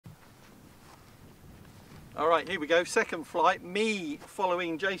Alright, here we go, second flight, me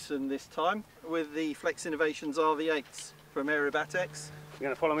following Jason this time with the Flex Innovations RV8s from AerobatX. You're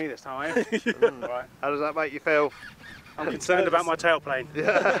going to follow me this time, are you? Right. How does that make you feel? I'm concerned about my tailplane.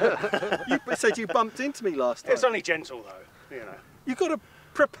 You said you bumped into me last time. It's only gentle though, you know. You've got a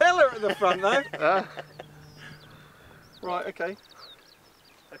propeller at the front though. Right, okay.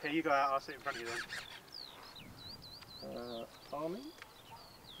 Okay, you go out, I'll sit in front of you then. Army?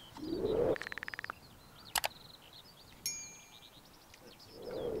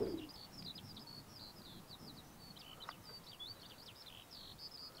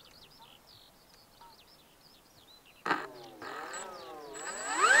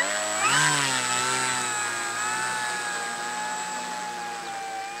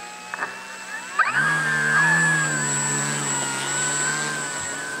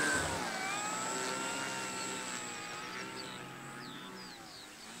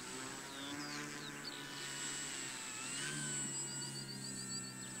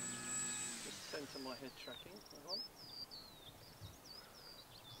 Centre my head tracking, hang on.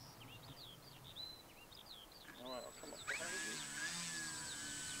 Alright, I'll come up behind you.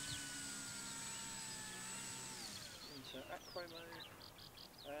 Into acro mode,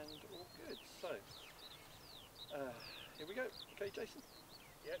 and all good. So, here we go. Okay, Jason?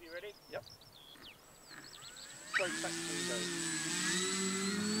 Yep, you ready? Yep. Straight back to go.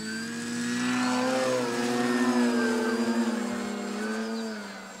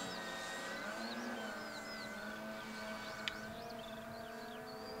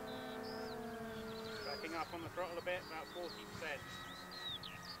 Up on the throttle a bit, about 40%.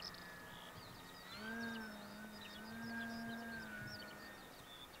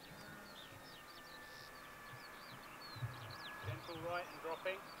 Gentle right and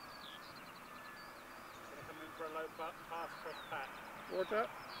dropping. Going to come in for a low pass across patch. Roger.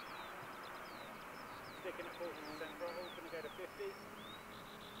 Sticking at 40% throttle, going to go to 50.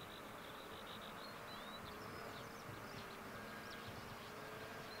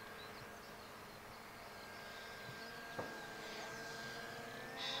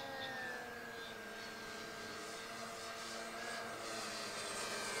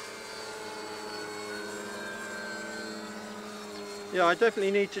 Yeah, I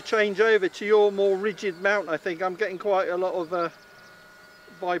definitely need to change over to your more rigid mount. I think I'm getting quite a lot of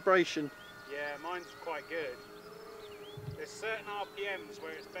vibration. Yeah, mine's quite good. There's certain RPMs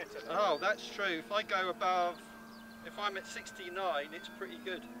where it's better. Oh, that's true. If I go above, if I'm at 69, it's pretty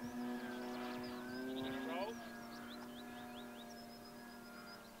good. Roll.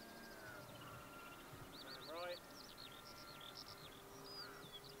 Right.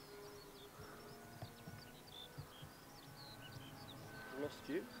 Lost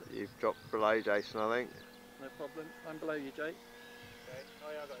you. You've dropped below Jason, I think. No problem. I'm below you, Jake. Okay.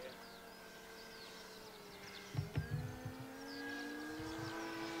 Oh yeah, I got you.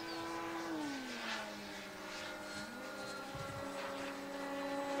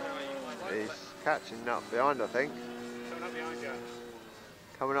 Where are you? He's catching up behind, I think. Coming up behind you.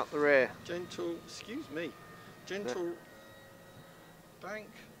 Coming up the rear. Gentle, excuse me, gentle bank.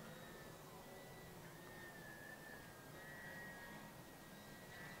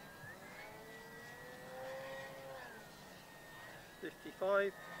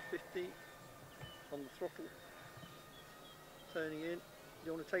 $55, 50 on the throttle. Turning in.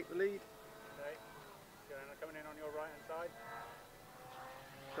 You want to take the lead? Okay. Coming in on your right hand side.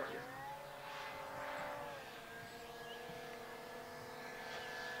 Got you.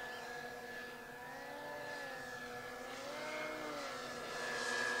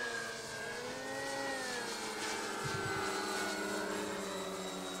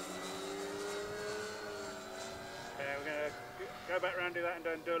 Okay, we're going to go back round, do that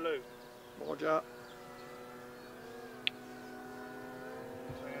and do a loop. Roger.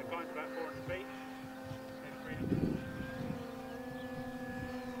 So we're going to climb to about 400 feet. Then 300.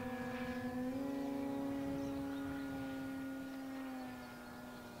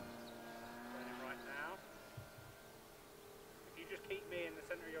 Right now. If you just keep me in the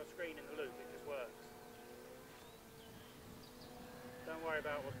centre of your screen in the loop, it just works. Don't worry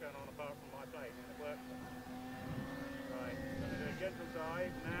about what's going on apart from my plane, it works. Right, I'm going to do a gentle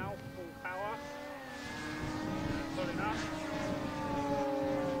dive now, full power. Pulling up.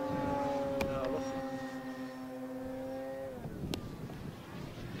 No, I lost it.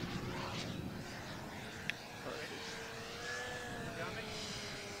 Got me?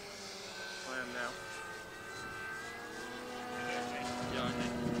 I am now. Okay. Yeah, I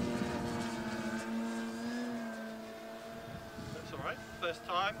did. That's alright. First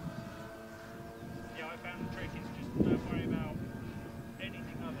time. Yeah, I found the trick is just don't worry about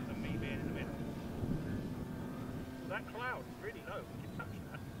anything other than me being in the middle. that cloud is really low. We can touch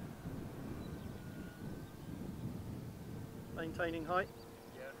that. Maintaining height.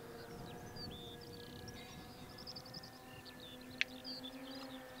 Yeah.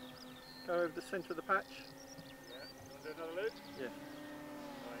 Go over the centre of the patch. Yeah. You want to do another loop? Yeah.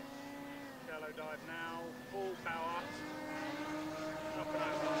 Right. Shallow dive now. Full power. Up and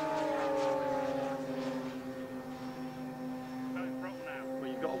over. Going throttle now. Well,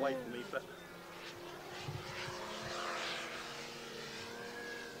 you got away from me, but.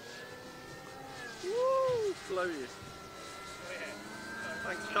 Woo! Slow you. Go ahead.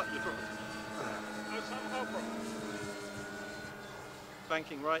 Thanks, cut your throttle. No problem.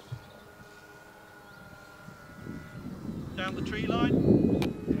 Banking right. Down the tree line.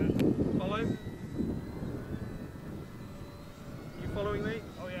 Yeah. Follow. You following me?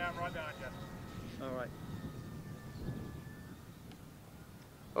 Oh yeah, I'm right behind you. All right.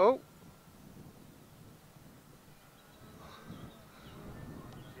 Oh,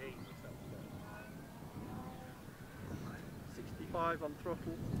 Jesus, that was good. 65 on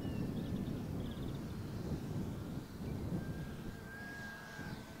throttle.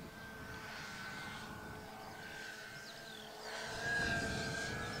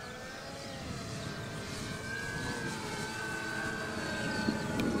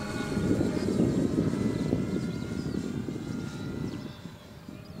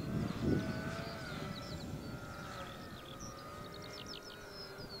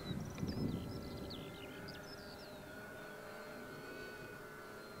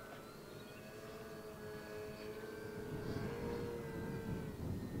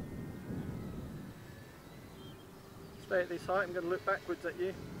 Stay at this height, I'm going to look backwards at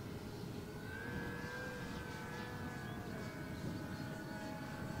you.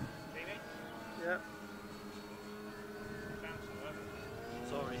 See me? Yeah, Bouncing over.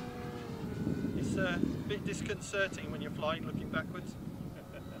 sorry. It's a bit disconcerting when you're flying looking backwards.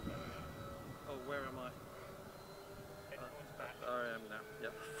 Oh, where am I? Head towards back. I am now,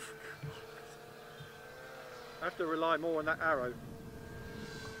 yep. I have to rely more on that arrow.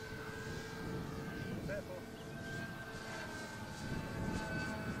 Careful.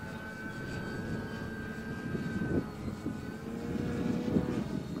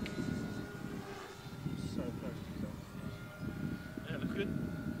 So close to the top. Yeah, looks good.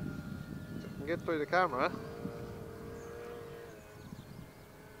 can get through the camera. I have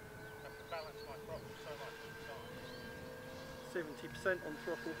to balance my throttle so much all the time. 70% on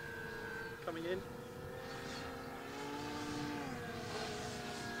throttle coming in.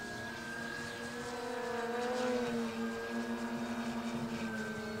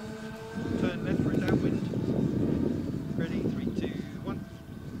 Turn left for a downwind. Ready, 3, 2, 1.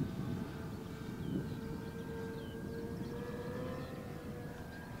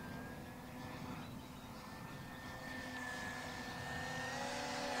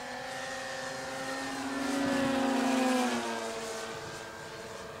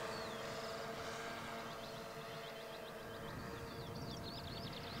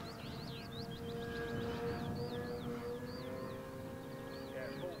 Yeah,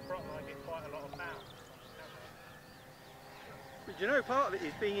 full throttle, I get quite a lot of power. But you know, part of it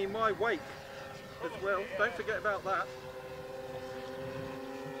is being in my wake as well. Don't forget about that.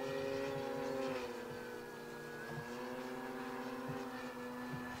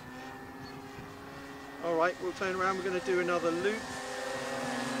 Alright, we'll turn around, we're going to do another loop.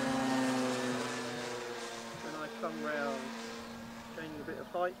 When I come round, gaining a bit of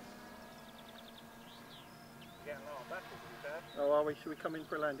height. You're getting a lot of battery, to be fair. Oh, are we? Should we come in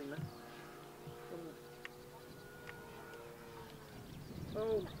for a landing then?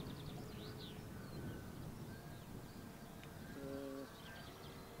 Oh.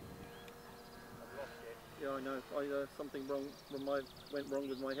 I've lost it. Yeah, I know. Something wrong. Went wrong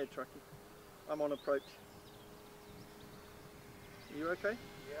with my head tracking. I'm on approach. Are you okay?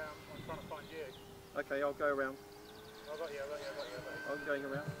 Yeah, I'm trying to find you. Okay, I'll go around. I got you. I'm going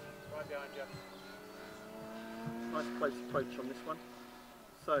around. Right behind you. Nice close approach on this one.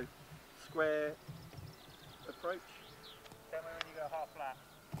 So, square approach. Tell me when you go half flat.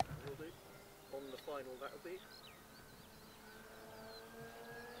 Will do. On the final, that'll be.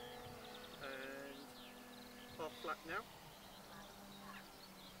 And half flat now.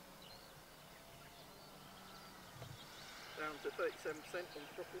 Down to 37% on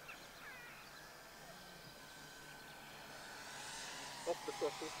throttle. Off the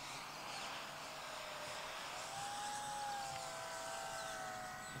throttle.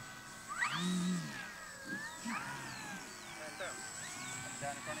 And down.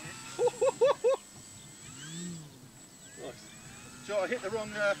 Down in front of you. Nice. So I hit the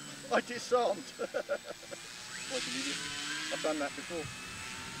wrong, I disarmed. like an idiot. I've done that before.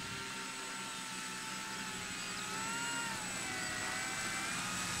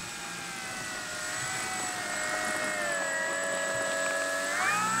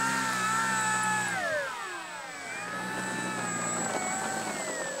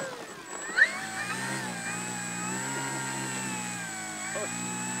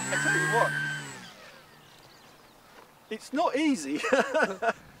 I tell you what, it's not easy.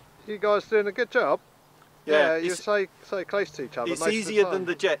 You guys doing a good job. Yeah, you say close to each other. It's most of the easier time. than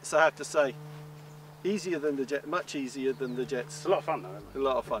the jets, I have to say. Easier than the jet, much easier than the jets. It's a lot of fun though, isn't it? A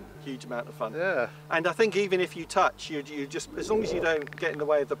lot of fun, huge amount of fun. Yeah. And I think even if you touch, you just, as long as you don't get in the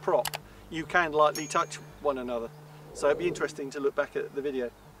way of the prop, you can lightly touch one another. So it'd be interesting to look back at the video.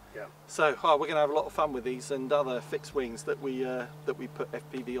 Yeah. So we're going to have a lot of fun with these and other fixed wings that we put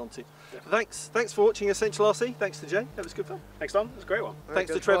FPV onto. Yeah. Thanks for watching Essential RC. Thanks to Jay, that was good fun. Thanks Tom, it was a great one. Thanks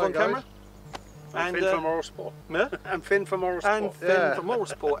to good Trevor on fun, camera. And Finn for moral support. Yeah? And Finn for moral support. And Finn Yeah. for moral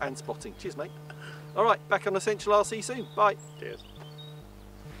support and spotting. Cheers, mate. All right, back on Essential RC soon. Bye. Cheers.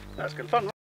 That's good fun.